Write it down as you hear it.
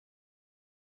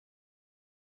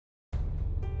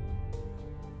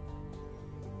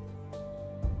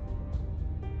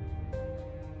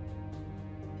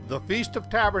The Feast of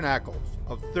Tabernacles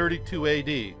of 32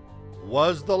 AD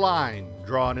was the line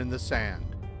drawn in the sand.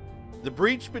 The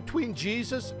breach between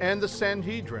Jesus and the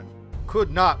Sanhedrin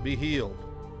could not be healed.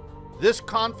 This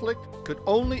conflict could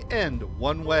only end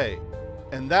one way,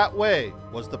 and that way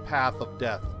was the path of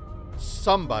death.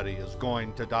 Somebody is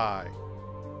going to die.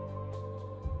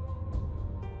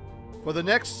 For the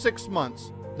next 6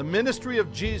 months, the ministry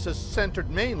of Jesus centered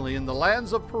mainly in the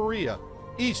lands of Perea,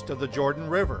 east of the Jordan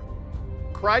River.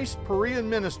 Christ's Perean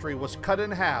ministry was cut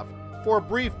in half for a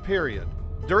brief period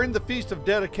during the Feast of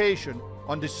Dedication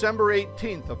on December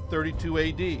 18th of 32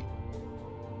 AD.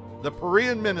 The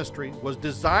Perean ministry was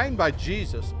designed by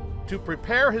Jesus to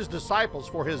prepare his disciples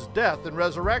for his death and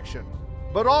resurrection,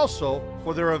 but also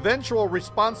for their eventual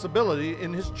responsibility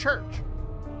in his church.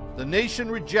 The nation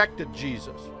rejected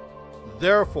Jesus.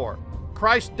 Therefore,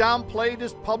 Christ downplayed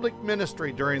his public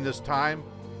ministry during this time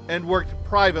and worked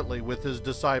privately with his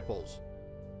disciples.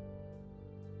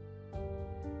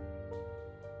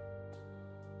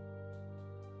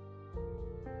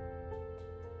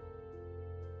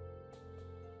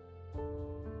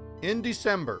 In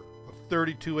December of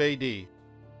 32 AD,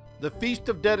 the Feast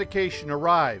of Dedication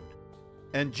arrived,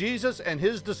 and Jesus and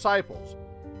his disciples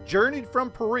journeyed from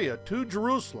Perea to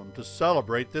Jerusalem to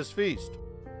celebrate this feast.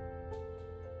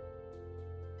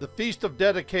 The Feast of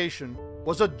Dedication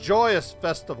was a joyous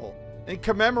festival in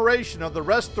commemoration of the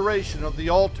restoration of the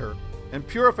altar and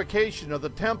purification of the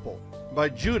temple by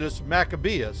Judas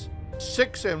Maccabeus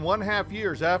 6½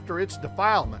 years after its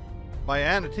defilement by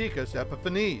Antiochus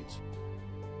Epiphanes.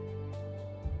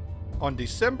 On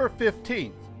December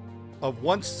 15th of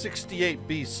 168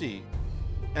 BC,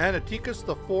 Antiochus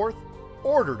IV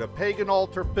ordered a pagan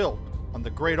altar built on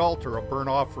the great altar of burnt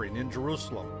offering in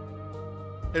Jerusalem.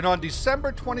 And on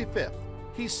December 25th,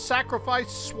 he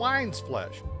sacrificed swine's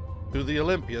flesh to the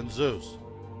Olympian Zeus.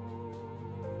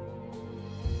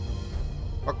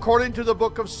 According to the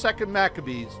book of 2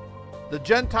 Maccabees, the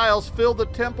Gentiles filled the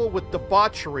temple with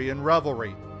debauchery and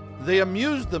revelry. They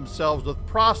amused themselves with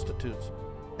prostitutes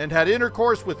and had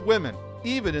intercourse with women,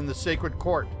 even in the sacred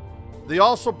court. They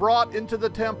also brought into the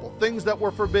temple things that were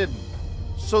forbidden,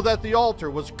 so that the altar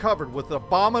was covered with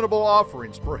abominable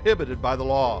offerings prohibited by the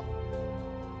law.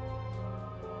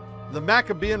 The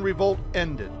Maccabean revolt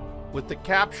ended with the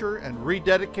capture and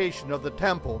rededication of the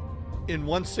temple in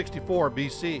 164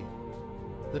 BC.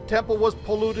 The temple was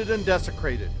polluted and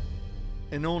desecrated,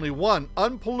 and only one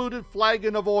unpolluted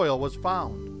flagon of oil was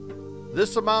found.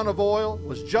 This amount of oil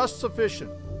was just sufficient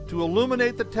to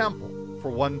illuminate the temple for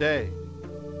 1 day,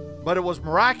 but it was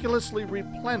miraculously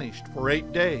replenished for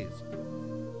 8 days.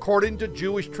 According to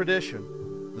Jewish tradition,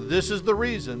 this is the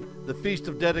reason the Feast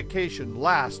of Dedication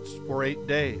lasts for 8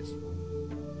 days.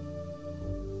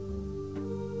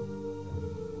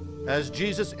 As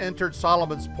Jesus entered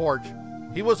Solomon's porch,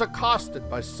 he was accosted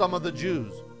by some of the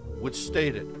Jews, which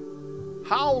stated,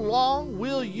 "How long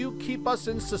will you keep us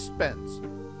in suspense?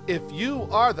 If you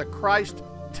are the Christ,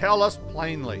 tell us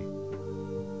plainly."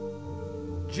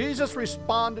 Jesus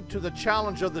responded to the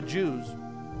challenge of the Jews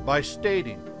by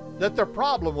stating that their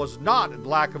problem was not in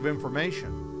lack of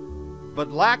information,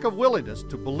 but lack of willingness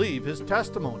to believe his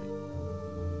testimony.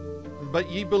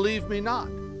 "But ye believe me not,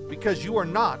 because you are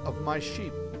not of my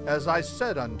sheep, as I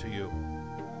said unto you."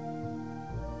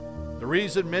 The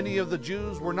reason many of the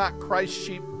Jews were not Christ's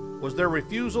sheep was their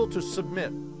refusal to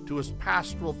submit to his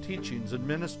pastoral teachings and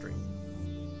ministry.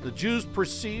 The Jews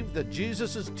perceived that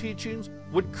Jesus' teachings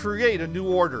would create a new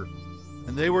order,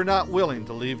 and they were not willing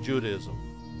to leave Judaism.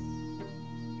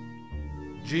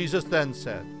 Jesus then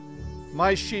said,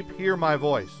 "My sheep hear my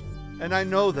voice, and I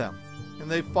know them, and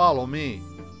they follow me."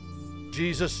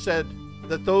 Jesus said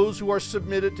that those who are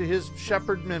submitted to his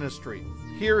shepherd ministry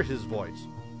hear his voice.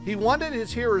 He wanted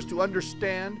his hearers to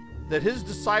understand that his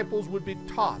disciples would be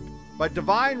taught by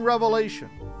divine revelation,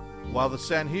 while the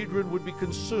Sanhedrin would be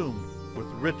consumed with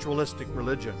ritualistic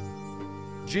religion.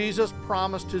 Jesus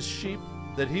promised his sheep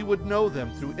that he would know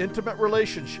them through intimate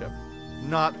relationship,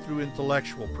 not through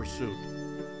intellectual pursuit.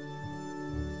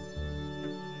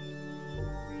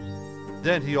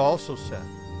 Then he also said,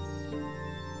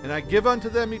 "And I give unto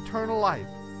them eternal life,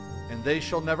 and they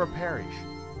shall never perish,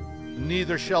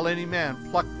 neither shall any man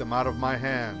pluck them out of my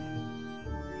hand."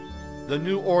 The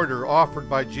new order offered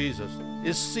by Jesus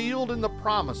is sealed in the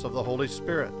promise of the Holy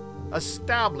Spirit,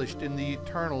 established in the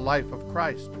eternal life of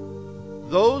Christ.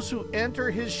 Those who enter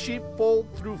his sheepfold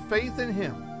through faith in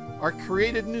him are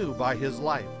created new by his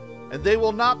life, and they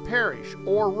will not perish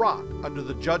or rot under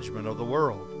the judgment of the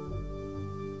world.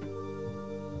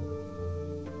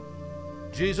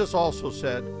 Jesus also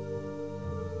said,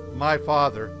 "My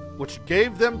Father, which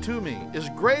gave them to me, is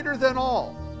greater than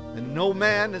all, and no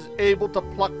man is able to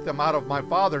pluck them out of my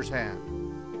Father's hand.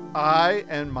 I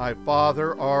and my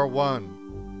Father are one.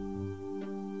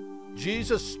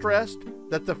 Jesus stressed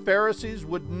that the Pharisees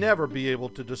would never be able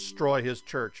to destroy his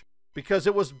church because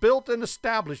it was built and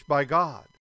established by God.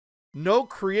 No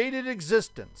created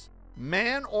existence,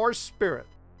 man or spirit,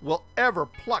 will ever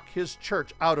pluck his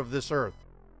church out of this earth.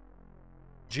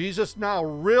 Jesus now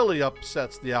really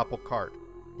upsets the apple cart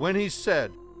when he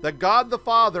said that God the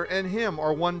Father and him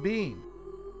are one being.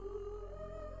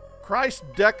 Christ's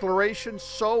declaration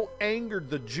so angered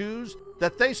the Jews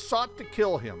that they sought to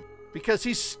kill him because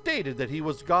he stated that he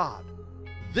was God.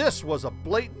 This was a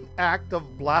blatant act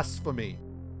of blasphemy.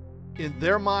 In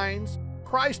their minds,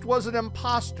 Christ was an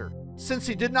impostor since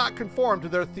he did not conform to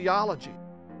their theology.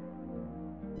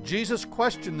 Jesus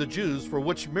questioned the Jews for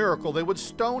which miracle they would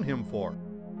stone him for,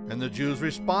 and the Jews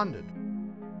responded,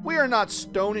 "We are not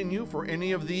stoning you for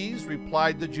any of these,"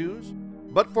 replied the Jews,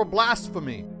 "but for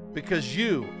blasphemy, because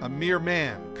you, a mere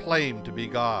man, claim to be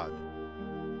God."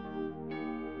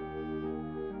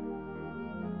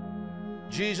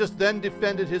 Jesus then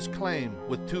defended his claim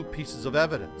with two pieces of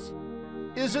evidence.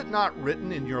 "Is it not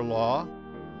written in your law,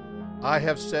 'I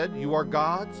have said you are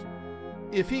gods'?"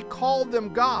 If he called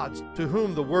them gods to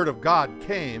whom the word of God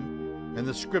came, and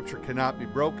the scripture cannot be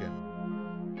broken,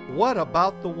 what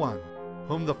about the one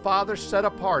whom the Father set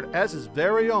apart as his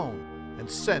very own and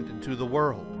sent into the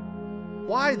world?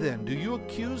 Why then do you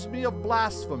accuse me of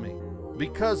blasphemy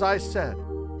because I said,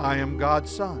 "I am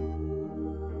God's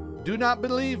Son"? Do not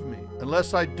believe me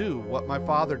unless I do what my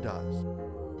Father does.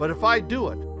 But if I do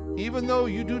it, even though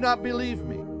you do not believe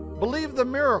me, believe the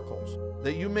miracles,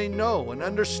 that you may know and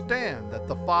understand that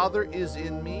the Father is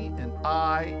in me and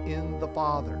I in the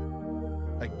Father.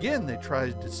 Again they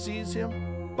tried to seize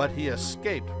him, but he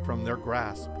escaped from their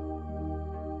grasp.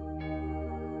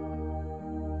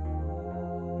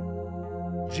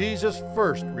 Jesus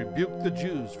first rebuked the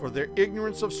Jews for their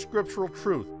ignorance of scriptural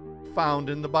truth found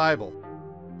in the Bible.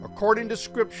 According to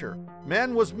Scripture,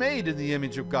 man was made in the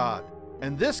image of God,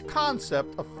 and this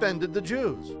concept offended the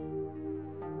Jews.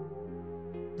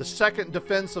 The second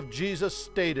defense of Jesus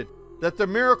stated that the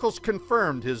miracles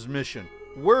confirmed his mission,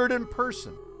 word and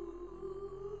person.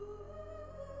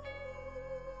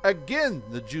 Again,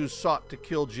 the Jews sought to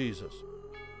kill Jesus.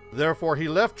 Therefore, he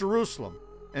left Jerusalem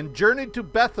and journeyed to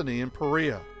Bethany in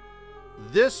Perea.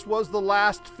 This was the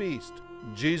last feast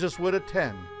Jesus would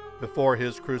attend before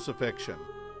his crucifixion.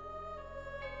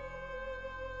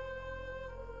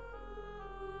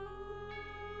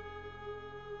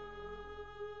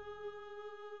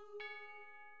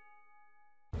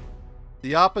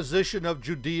 The opposition of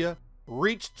Judea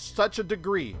reached such a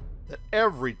degree that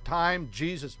every time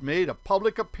Jesus made a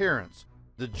public appearance,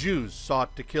 the Jews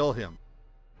sought to kill him.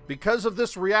 Because of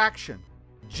this reaction,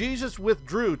 Jesus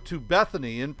withdrew to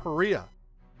Bethany in Perea.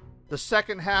 The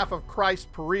second half of Christ's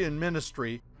Perean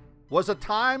ministry was a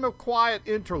time of quiet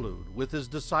interlude with his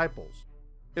disciples.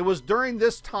 It was during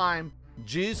this time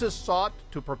Jesus sought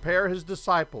to prepare his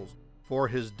disciples for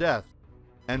his death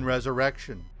and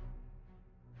resurrection.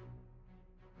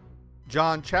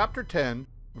 John chapter 10,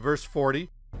 verse 40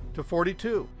 to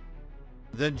 42.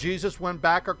 Then Jesus went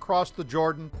back across the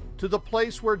Jordan to the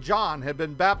place where John had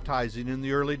been baptizing in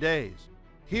the early days.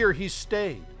 Here he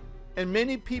stayed, and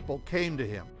many people came to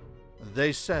him.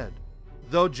 They said,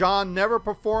 "Though John never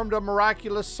performed a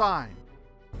miraculous sign,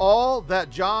 all that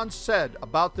John said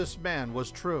about this man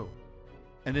was true."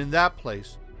 And in that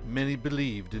place many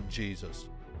believed in Jesus.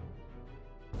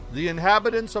 The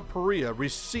inhabitants of Perea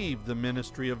received the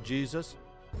ministry of Jesus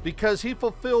because he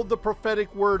fulfilled the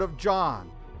prophetic word of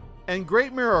John, and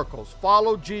great miracles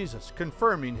followed Jesus,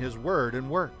 confirming his word and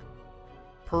work.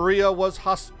 Perea was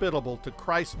hospitable to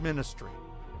Christ's ministry.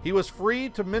 He was free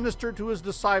to minister to his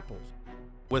disciples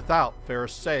without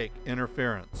Pharisaic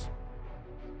interference.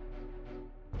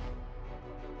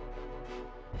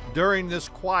 During this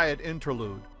quiet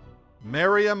interlude,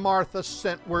 Mary and Martha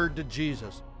sent word to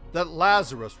Jesus that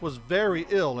Lazarus was very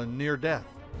ill and near death.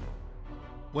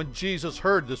 When Jesus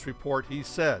heard this report, he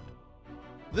said,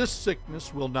 "This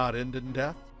sickness will not end in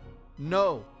death.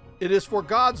 No, it is for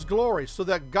God's glory, so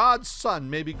that God's Son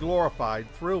may be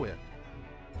glorified through it."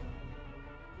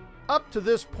 Up to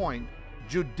this point,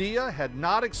 Judea had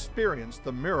not experienced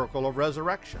the miracle of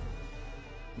resurrection.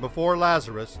 Before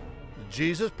Lazarus,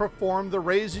 Jesus performed the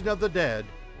raising of the dead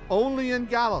only in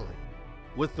Galilee,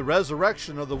 with the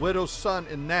resurrection of the widow's son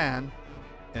in Nan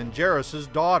and Jairus'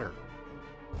 daughter.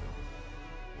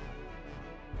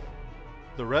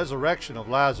 The resurrection of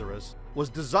Lazarus was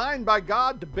designed by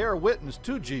God to bear witness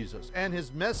to Jesus and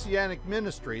his messianic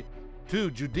ministry to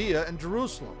Judea and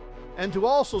Jerusalem. and to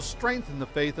also strengthen the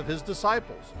faith of his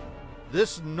disciples.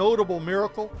 This notable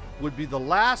miracle would be the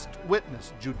last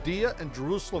witness Judea and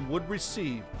Jerusalem would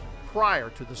receive prior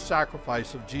to the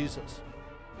sacrifice of Jesus.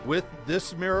 With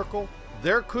this miracle,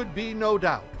 there could be no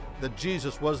doubt that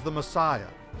Jesus was the Messiah,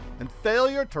 and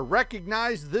failure to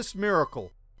recognize this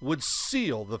miracle would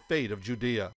seal the fate of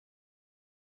Judea.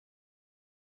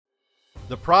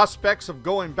 The prospects of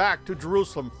going back to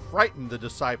Jerusalem frightened the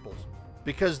disciples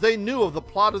because they knew of the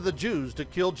plot of the Jews to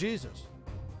kill Jesus.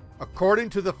 According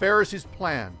to the Pharisees'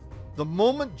 plan, the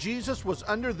moment Jesus was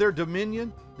under their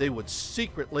dominion, they would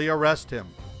secretly arrest him.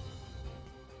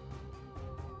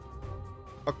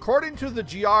 According to the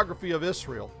geography of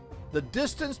Israel, the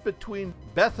distance between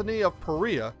Bethany of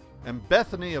Perea and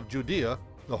Bethany of Judea,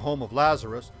 the home of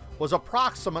Lazarus, was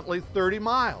approximately 30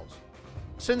 miles.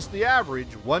 Since the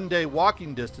average one-day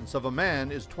walking distance of a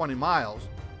man is 20 miles,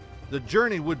 the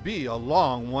journey would be a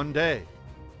long one day.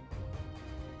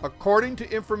 According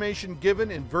to information given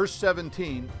in verse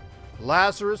 17,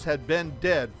 Lazarus had been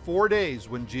dead 4 days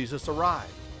when Jesus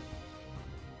arrived.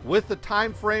 With the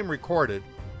time frame recorded,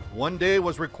 1 day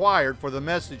was required for the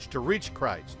message to reach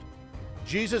Christ.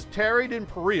 Jesus tarried in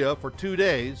Perea for 2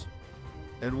 days,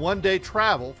 and 1 day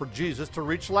travel for Jesus to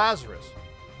reach Lazarus.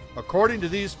 According to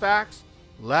these facts,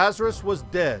 Lazarus was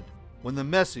dead when the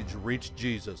message reached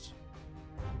Jesus.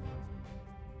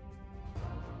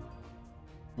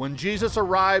 When Jesus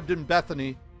arrived in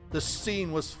Bethany, the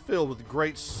scene was filled with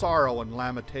great sorrow and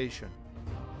lamentation.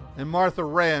 And Martha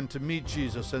ran to meet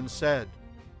Jesus and said,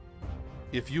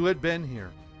 "If you had been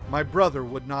here, my brother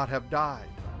would not have died.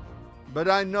 But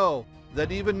I know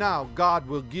that even now God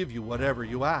will give you whatever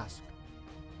you ask."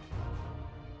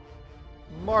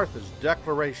 Martha's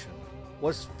declaration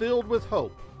was filled with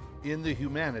hope in the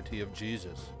humanity of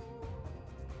Jesus.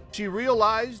 She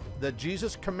realized that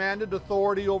Jesus commanded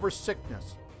authority over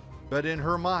sickness, but in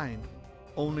her mind,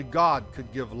 only God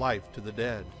could give life to the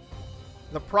dead.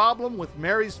 The problem with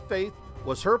Mary's faith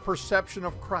was her perception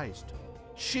of Christ.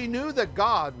 She knew that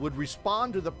God would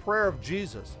respond to the prayer of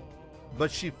Jesus,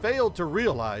 but she failed to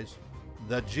realize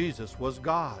that Jesus was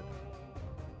God.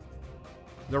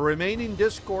 The remaining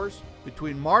discourse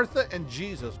between Martha and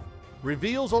Jesus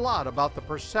reveals a lot about the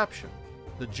perception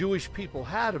the Jewish people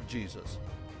had of Jesus.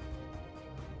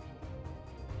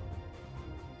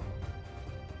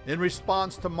 In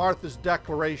response to Martha's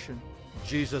declaration,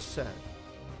 Jesus said,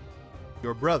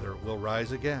 "Your brother will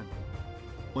rise again."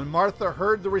 When Martha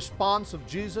heard the response of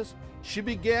Jesus, she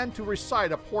began to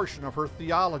recite a portion of her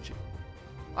theology.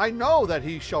 "I know that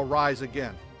he shall rise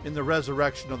again in the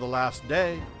resurrection of the last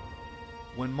day."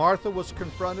 When Martha was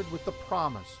confronted with the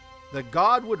promise that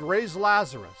God would raise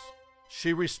Lazarus,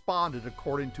 she responded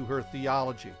according to her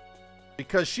theology,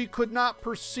 because she could not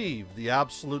perceive the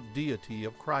absolute deity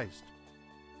of Christ.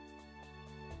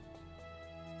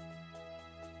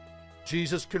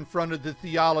 Jesus confronted the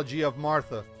theology of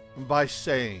Martha by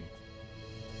saying,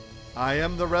 "I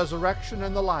am the resurrection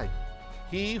and the life.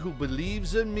 He who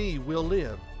believes in me will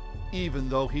live, even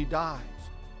though he dies.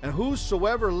 And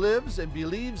whosoever lives and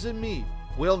believes in me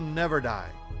will never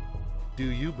die." Do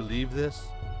you believe this?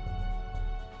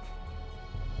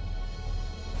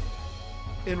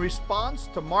 In response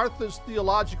to Martha's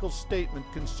theological statement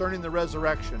concerning the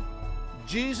resurrection,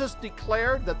 Jesus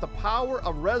declared that the power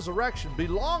of resurrection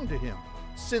belonged to him,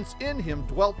 since in him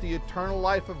dwelt the eternal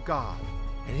life of God,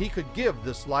 and he could give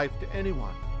this life to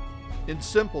anyone. In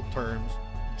simple terms,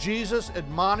 Jesus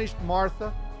admonished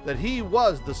Martha that he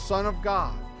was the Son of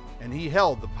God, and he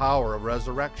held the power of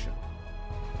resurrection.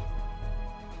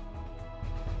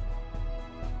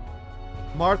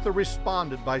 Martha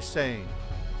responded by saying,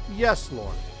 "Yes,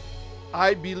 Lord,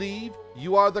 I believe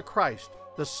you are the Christ,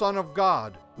 the Son of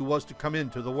God, who was to come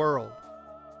into the world."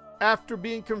 After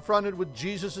being confronted with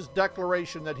Jesus'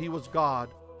 declaration that he was God,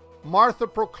 Martha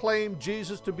proclaimed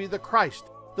Jesus to be the Christ,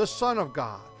 the Son of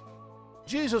God.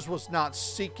 Jesus was not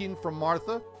seeking from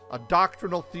Martha a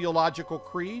doctrinal theological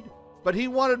creed, but he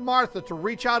wanted Martha to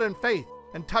reach out in faith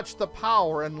and touch the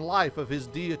power and life of his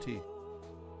deity.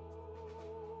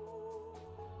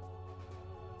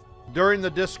 During the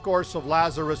discourse of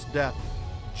Lazarus' death,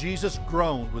 Jesus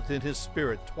groaned within his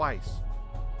spirit twice.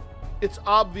 It's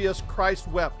obvious Christ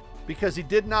wept because he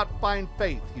did not find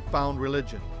faith, he found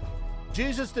religion.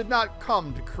 Jesus did not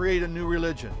come to create a new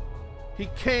religion. He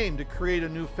came to create a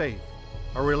new faith,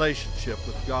 a relationship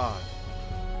with God.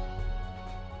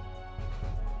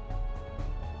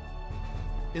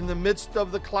 In the midst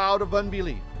of the cloud of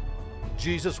unbelief,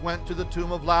 Jesus went to the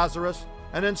tomb of Lazarus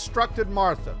and instructed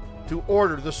Martha to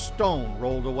order the stone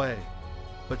rolled away,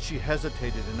 but she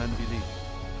hesitated in unbelief.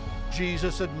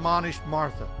 Jesus admonished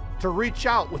Martha to reach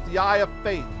out with the eye of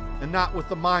faith and not with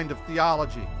the mind of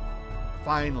theology.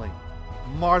 Finally,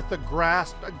 Martha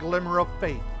grasped a glimmer of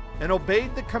faith and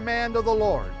obeyed the command of the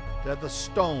Lord that the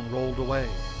stone rolled away.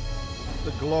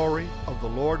 The glory of the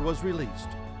Lord was released,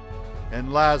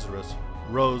 and Lazarus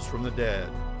rose from the dead.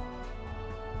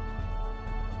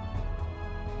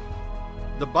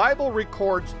 The Bible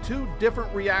records two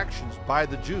different reactions by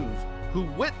the Jews who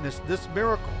witnessed this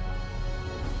miracle.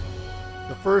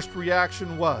 The first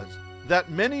reaction was that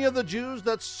many of the Jews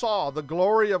that saw the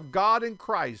glory of God in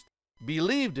Christ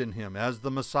believed in him as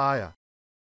the Messiah.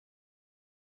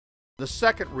 The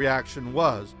second reaction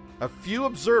was a few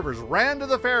observers ran to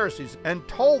the Pharisees and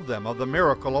told them of the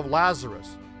miracle of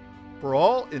Lazarus. For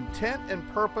all intent and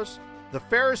purpose, the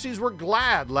Pharisees were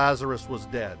glad Lazarus was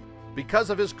dead because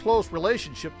of his close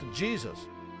relationship to Jesus.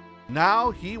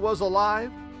 Now he was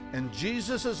alive, and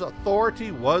Jesus'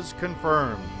 authority was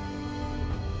confirmed.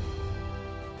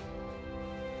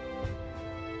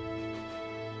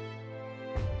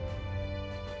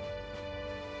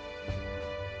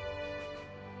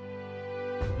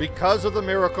 Because of the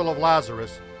miracle of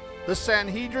Lazarus, the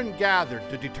Sanhedrin gathered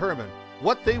to determine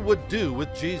what they would do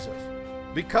with Jesus.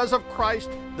 Because of Christ,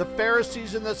 the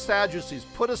Pharisees and the Sadducees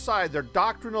put aside their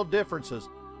doctrinal differences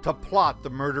to plot the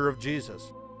murder of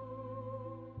Jesus.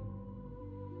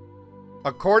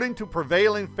 According to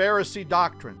prevailing Pharisee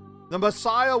doctrine, the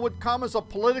Messiah would come as a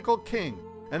political king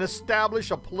and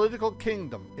establish a political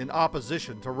kingdom in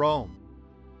opposition to Rome.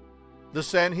 The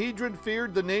Sanhedrin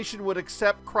feared the nation would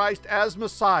accept Christ as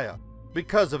Messiah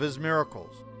because of his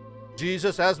miracles.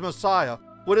 Jesus as Messiah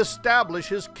would establish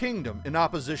his kingdom in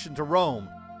opposition to Rome,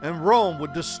 and Rome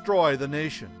would destroy the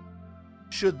nation.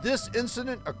 Should this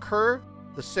incident occur,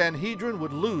 the Sanhedrin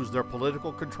would lose their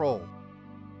political control.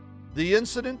 The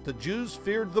incident the Jews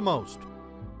feared the most,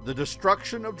 the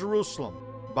destruction of Jerusalem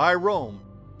by Rome,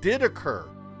 did occur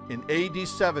in AD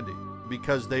 70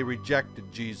 because they rejected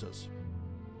Jesus.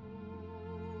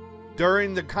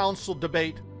 During the council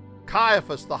debate,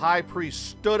 Caiaphas the high priest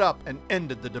stood up and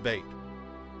ended the debate.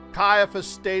 Caiaphas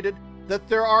stated that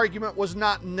their argument was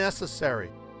not necessary,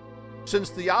 since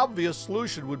the obvious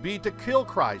solution would be to kill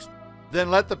Christ, then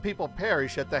let the people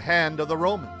perish at the hand of the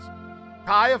Romans.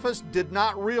 Caiaphas did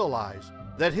not realize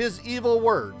that his evil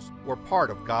words were part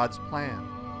of God's plan.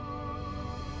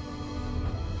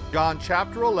 John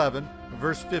chapter 11,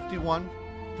 verse 51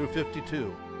 through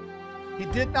 52. He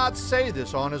did not say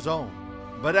this on his own,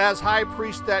 but as high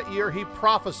priest that year he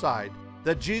prophesied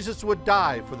that Jesus would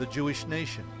die for the Jewish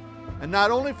nation, and not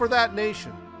only for that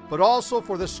nation, but also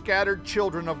for the scattered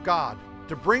children of God,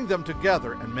 to bring them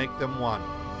together and make them one.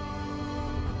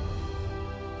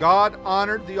 God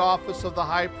honored the office of the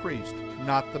high priest,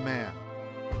 not the man.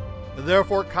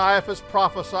 Therefore Caiaphas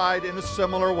prophesied in a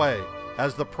similar way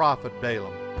as the prophet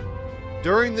Balaam.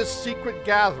 During this secret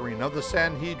gathering of the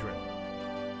Sanhedrin,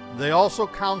 they also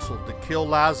counseled to kill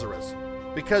Lazarus,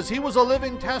 because he was a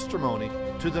living testimony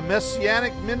to the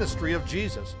messianic ministry of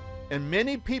Jesus, and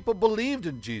many people believed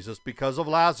in Jesus because of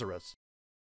Lazarus.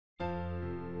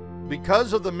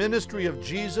 Because of the ministry of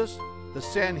Jesus, the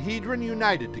Sanhedrin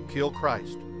united to kill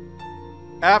Christ.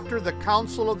 After the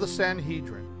council of the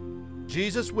Sanhedrin,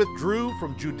 Jesus withdrew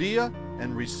from Judea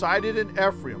and resided in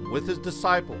Ephraim with his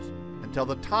disciples until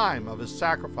the time of his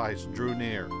sacrifice drew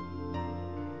near.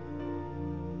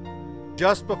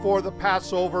 Just before the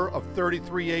Passover of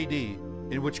 33 AD,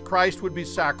 in which Christ would be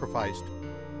sacrificed,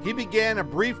 he began a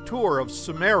brief tour of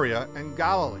Samaria and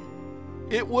Galilee.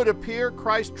 It would appear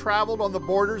Christ traveled on the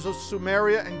borders of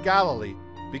Samaria and Galilee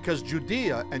because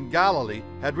Judea and Galilee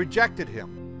had rejected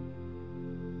him.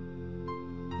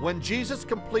 When Jesus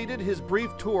completed his brief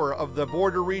tour of the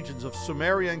border regions of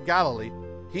Samaria and Galilee,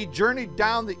 he journeyed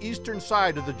down the eastern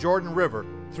side of the Jordan River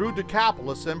through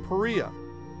Decapolis and Perea.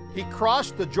 He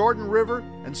crossed the Jordan River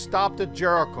and stopped at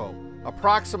Jericho,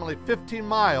 approximately 15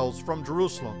 miles from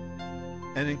Jerusalem,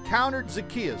 and encountered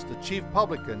Zacchaeus, the chief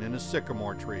publican, in a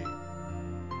sycamore tree.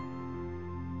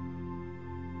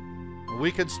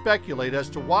 We can speculate as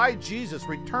to why Jesus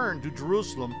returned to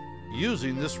Jerusalem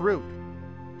using this route.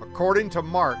 According to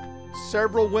Mark,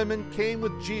 several women came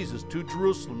with Jesus to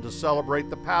Jerusalem to celebrate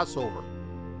the Passover.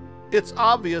 It's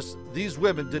obvious these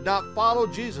women did not follow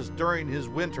Jesus during his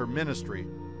winter ministry.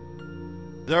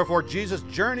 Therefore, Jesus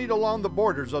journeyed along the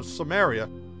borders of Samaria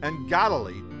and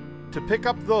Galilee to pick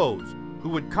up those who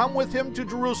would come with him to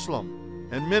Jerusalem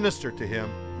and minister to him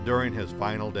during his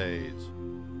final days.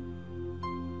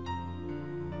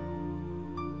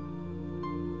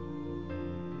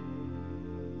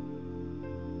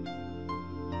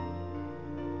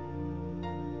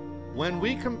 When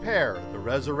we compare the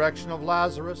resurrection of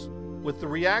Lazarus with the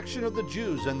reaction of the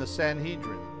Jews and the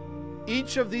Sanhedrin.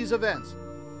 Each of these events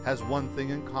has one thing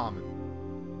in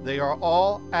common. They are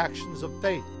all actions of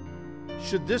faith.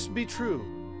 Should this be true,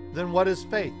 then what is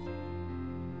faith?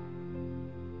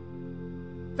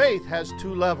 Faith has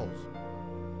two levels.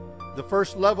 The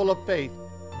first level of faith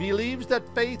believes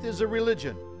that faith is a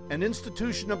religion, an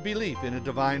institution of belief in a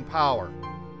divine power.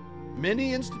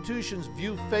 Many institutions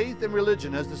view faith and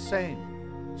religion as the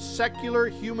same. Secular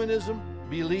humanism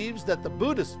believes that the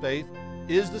Buddhist faith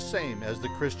is the same as the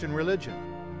Christian religion.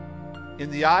 In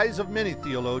the eyes of many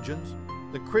theologians,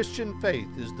 the Christian faith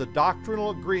is the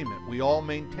doctrinal agreement we all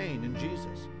maintain in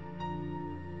Jesus.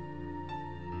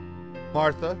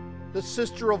 Martha, the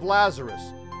sister of Lazarus,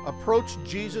 approached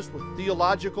Jesus with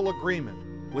theological agreement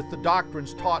with the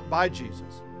doctrines taught by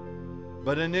Jesus.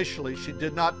 But initially, she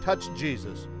did not touch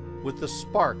Jesus with the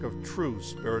spark of true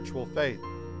spiritual faith.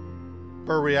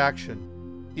 Her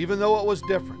reaction, even though it was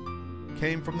different,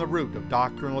 came from the root of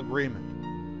doctrinal agreement.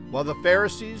 While the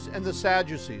Pharisees and the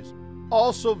Sadducees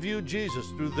also viewed Jesus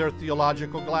through their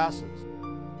theological glasses,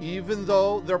 even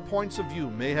though their points of view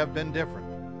may have been different,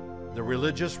 the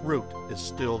religious root is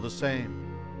still the same.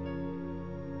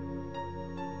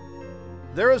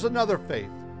 There is another faith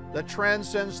that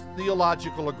transcends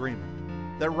theological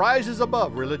agreement, that rises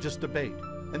above religious debate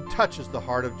and touches the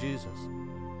heart of Jesus.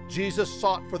 Jesus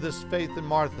sought for this faith in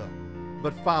Martha,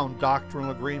 but found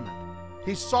doctrinal agreement.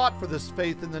 He sought for this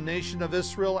faith in the nation of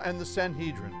Israel and the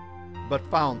Sanhedrin, but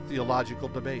found theological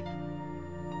debate.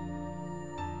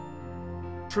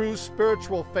 True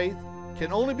spiritual faith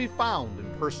can only be found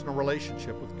in personal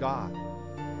relationship with God.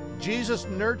 Jesus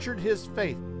nurtured his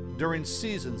faith during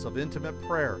seasons of intimate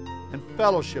prayer and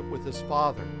fellowship with his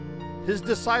Father. His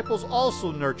disciples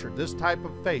also nurtured this type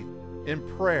of faith in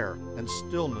prayer and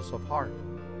stillness of heart.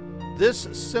 This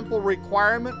simple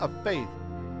requirement of faith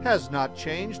has not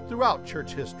changed throughout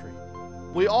church history.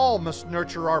 We all must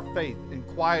nurture our faith in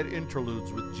quiet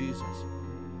interludes with Jesus.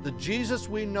 The Jesus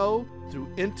we know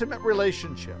through intimate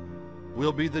relationship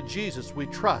will be the Jesus we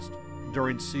trust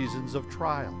during seasons of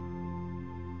trial.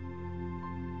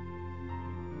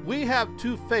 We have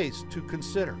two faiths to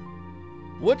consider.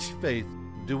 Which faith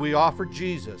do we offer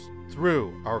Jesus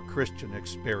through our Christian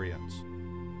experience?